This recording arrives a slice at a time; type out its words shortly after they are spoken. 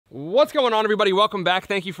What's going on, everybody? Welcome back.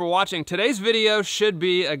 Thank you for watching. Today's video should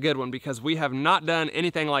be a good one because we have not done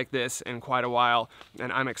anything like this in quite a while,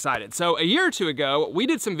 and I'm excited. So a year or two ago, we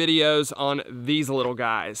did some videos on these little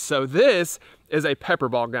guys. So this is a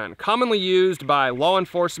Pepperball gun, commonly used by law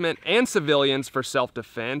enforcement and civilians for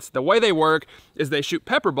self-defense. The way they work is they shoot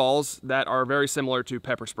pepper balls that are very similar to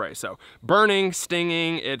pepper spray. So burning,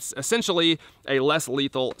 stinging, it's essentially a less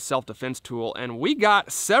lethal self-defense tool. And we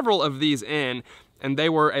got several of these in, and they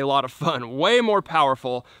were a lot of fun, way more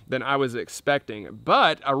powerful than I was expecting.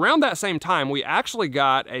 But around that same time, we actually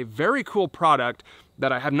got a very cool product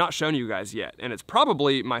that I have not shown you guys yet, and it's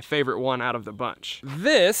probably my favorite one out of the bunch.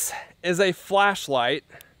 This is a flashlight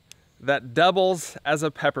that doubles as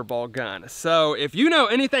a Pepperball gun. So if you know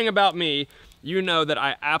anything about me, you know that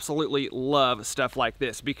I absolutely love stuff like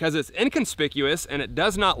this because it's inconspicuous and it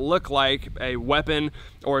does not look like a weapon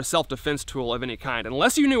or a self-defense tool of any kind.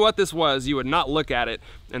 Unless you knew what this was, you would not look at it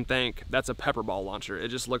and think that's a Pepperball launcher. It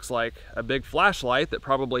just looks like a big flashlight that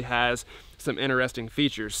probably has some interesting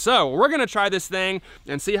features. So we're gonna try this thing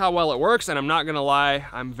and see how well it works, and I'm not gonna lie,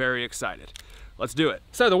 I'm very excited. Let's do it.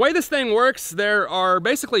 So the way this thing works, there are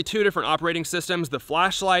basically two different operating systems, the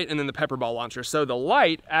flashlight and then the Pepperball launcher. So the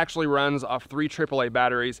light actually runs off 3 AAA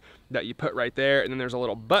batteries that you put right there, and then there's a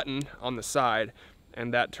little button on the side,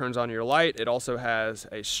 and that turns on your light. It also has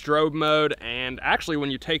a strobe mode, and actually when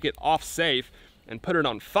you take it off safe and put it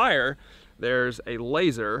on fire, there's a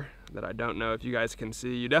laser that I don't know if you guys can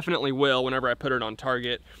see. You definitely will whenever I put it on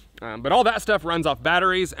target. But all that stuff runs off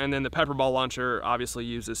batteries, and then the Pepperball launcher obviously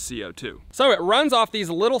uses CO2. So it runs off these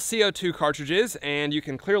little CO2 cartridges, and you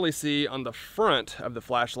can clearly see on the front of the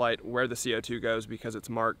flashlight where the CO2 goes because it's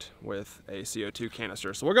marked with a CO2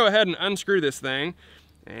 canister. So we'll go ahead and unscrew this thing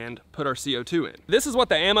and put our CO2 in. This is what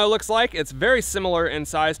the ammo looks like. It's very similar in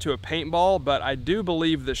size to a paintball, but I do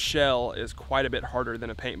believe the shell is quite a bit harder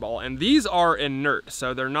than a paintball. And these are inert,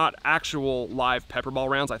 so they're not actual live Pepperball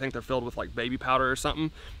rounds. I think they're filled with like baby powder or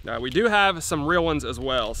something. We do have some real ones as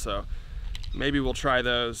well, so maybe we'll try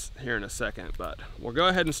those here in a second, but we'll go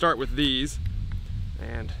ahead and start with these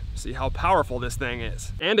and see how powerful this thing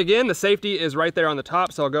is. And again, the safety is right there on the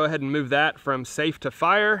top, so I'll go ahead and move that from safe to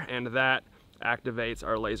fire, and that activates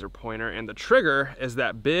our laser pointer, and the trigger is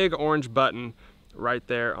that big orange button right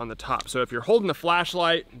there on the top. So if you're holding the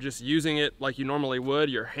flashlight, just using it like you normally would,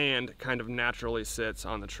 your hand kind of naturally sits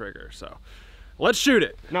on the trigger. So let's shoot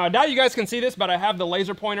it. Now I doubt you guys can see this, but I have the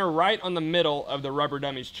laser pointer right on the middle of the rubber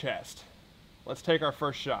dummy's chest. Let's take our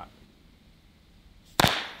first shot.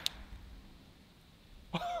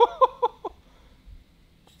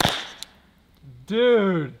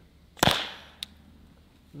 Dude,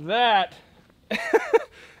 that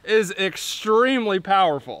is extremely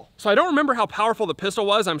powerful. So I don't remember how powerful the pistol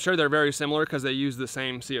was. I'm sure they're very similar because they use the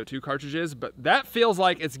same CO2 cartridges, but that feels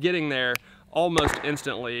like it's getting there almost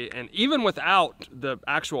instantly. And even without the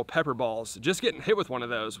actual pepper balls, just getting hit with one of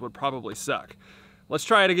those would probably suck. Let's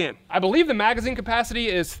try it again. I believe the magazine capacity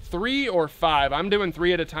is 3 or 5. I'm doing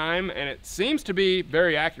 3 at a time, and it seems to be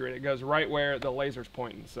very accurate. It goes right where the laser's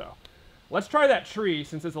pointing. So let's try that tree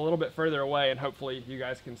since it's a little bit further away, and hopefully you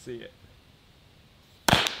guys can see it.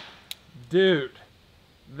 Dude,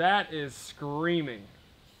 that is screaming.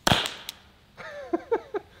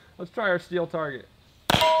 Let's try our steel target.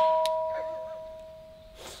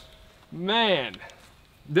 Man,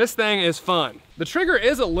 this thing is fun. The trigger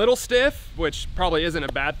is a little stiff, which probably isn't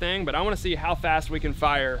a bad thing, but I want to see how fast we can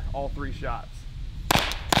fire all 3 shots.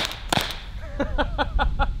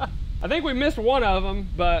 I think we missed one of them,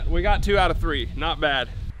 but we got 2 out of 3. Not bad.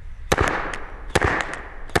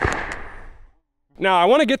 Now, I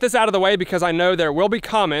want to get this out of the way because I know there will be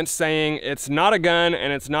comments saying it's not a gun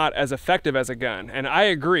and it's not as effective as a gun. And I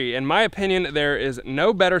agree. In my opinion, there is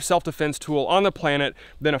no better self-defense tool on the planet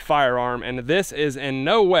than a firearm, and this is in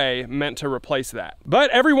no way meant to replace that.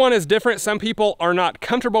 But everyone is different. Some people are not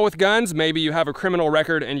comfortable with guns. Maybe you have a criminal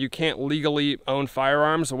record and you can't legally own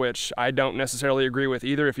firearms, which I don't necessarily agree with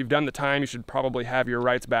either. If you've done the time, you should probably have your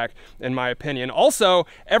rights back, in my opinion. Also,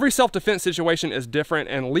 every self-defense situation is different,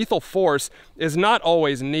 and lethal force is not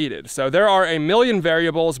always needed. So there are a million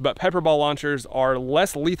variables, but Pepperball launchers are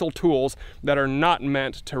less lethal tools that are not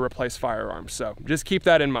meant to replace firearms. So just keep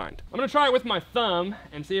that in mind. I'm gonna try it with my thumb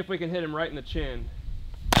and see if we can hit him right in the chin.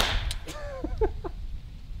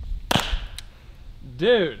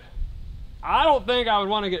 Dude, I don't think I would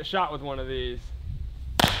want to get shot with one of these.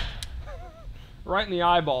 Right in the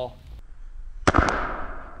eyeball.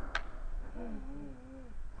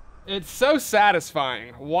 It's so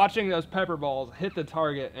satisfying watching those pepper balls hit the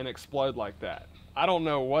target and explode like that. I don't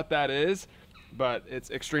know what that is, but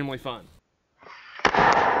it's extremely fun.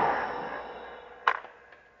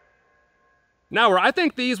 Now, where I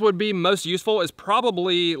think these would be most useful is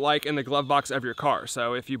probably like in the glove box of your car.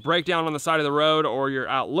 So if you break down on the side of the road or you're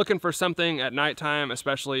out looking for something at nighttime,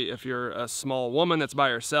 especially if you're a small woman that's by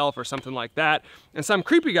herself or something like that, and some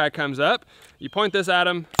creepy guy comes up, you point this at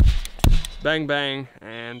him, bang, bang,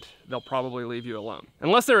 and they'll probably leave you alone.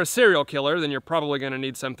 Unless they're a serial killer, then you're probably gonna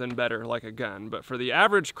need something better like a gun. But for the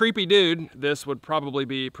average creepy dude, this would probably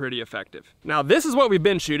be pretty effective. Now, this is what we've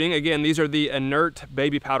been shooting. Again, these are the inert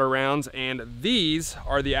baby powder rounds, and these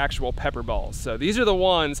are the actual pepper balls. So these are the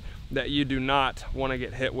ones that you do not want to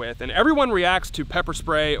get hit with. And everyone reacts to pepper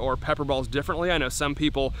spray or pepper balls differently. I know some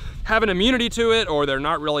people have an immunity to it or they're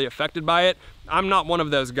not really affected by it. I'm not one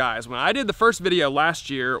of those guys. When I did the first video last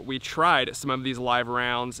year, we tried some of these live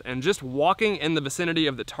rounds, and just walking in the vicinity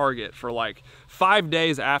of the target for like 5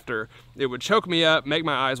 days after, it would choke me up, make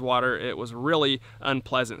my eyes water. It was really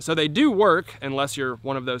unpleasant. So they do work unless you're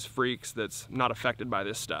one of those freaks that's not affected by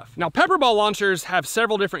this stuff. Now, pepperball launchers have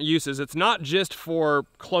several different uses. It's not just for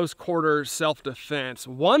close quarter self-defense.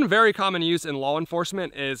 One very common use in law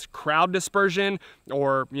enforcement is crowd dispersion,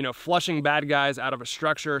 or, you know, flushing bad guys out of a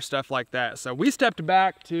structure, stuff like that. So we stepped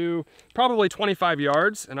back to probably 25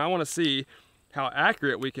 yards, and I want to see how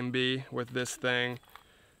accurate we can be with this thing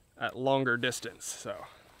at longer distance. So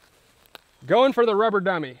going for the rubber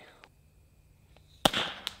dummy. A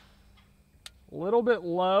little bit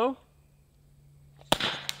low.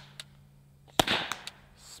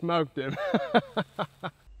 Smoked him.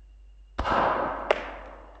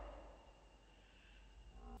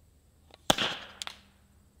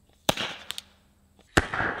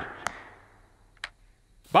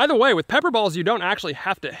 By the way, with pepper balls, you don't actually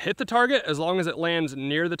have to hit the target. As long as it lands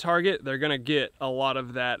near the target, they're gonna get a lot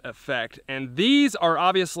of that effect. And these are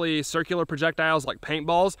obviously circular projectiles like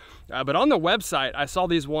paintballs, but on the website, I saw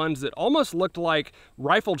these ones that almost looked like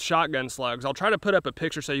rifled shotgun slugs. I'll try to put up a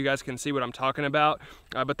picture so you guys can see what I'm talking about.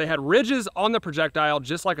 But they had ridges on the projectile,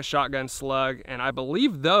 just like a shotgun slug, and I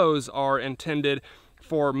believe those are intended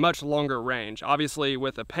for much longer range. Obviously,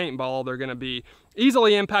 with a paintball, they're gonna be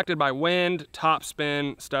easily impacted by wind, top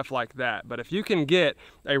spin, stuff like that. But if you can get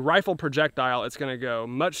a rifle projectile, it's gonna go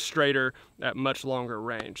much straighter at much longer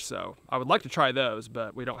range. So I would like to try those,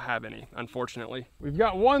 but we don't have any, unfortunately. We've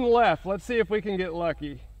got one left. Let's see if we can get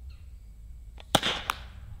lucky.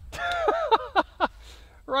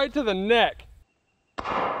 Right to the neck.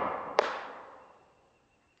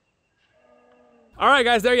 All right,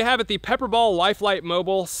 guys, there you have it, the Pepperball Lifelite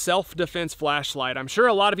Mobile Self-Defense Flashlight. I'm sure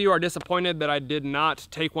a lot of you are disappointed that I did not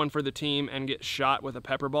take one for the team and get shot with a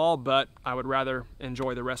Pepperball, but I would rather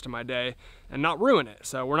enjoy the rest of my day and not ruin it.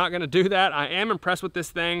 So we're not gonna do that. I am impressed with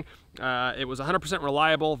this thing. It was 100%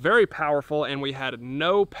 reliable, very powerful, and we had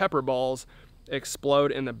no Pepperballs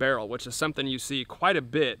explode in the barrel, which is something you see quite a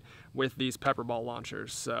bit with these Pepperball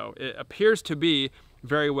launchers. So it appears to be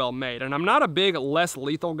very well made. And I'm not a big less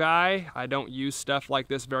lethal guy. I don't use stuff like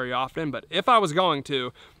this very often, but if I was going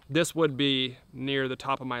to, this would be near the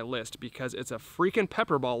top of my list because it's a freaking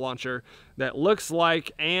Pepperball launcher that looks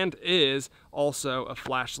like and is also a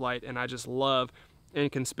flashlight, and I just love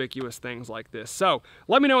inconspicuous things like this. So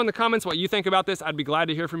let me know in the comments what you think about this. I'd be glad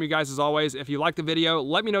to hear from you guys as always. If you like the video,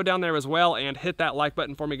 let me know down there as well, and hit that like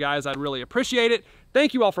button for me, guys. I'd really appreciate it.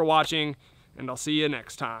 Thank you all for watching, and I'll see you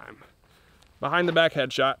next time. Behind the back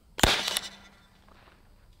headshot.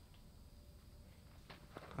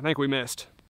 I think we missed.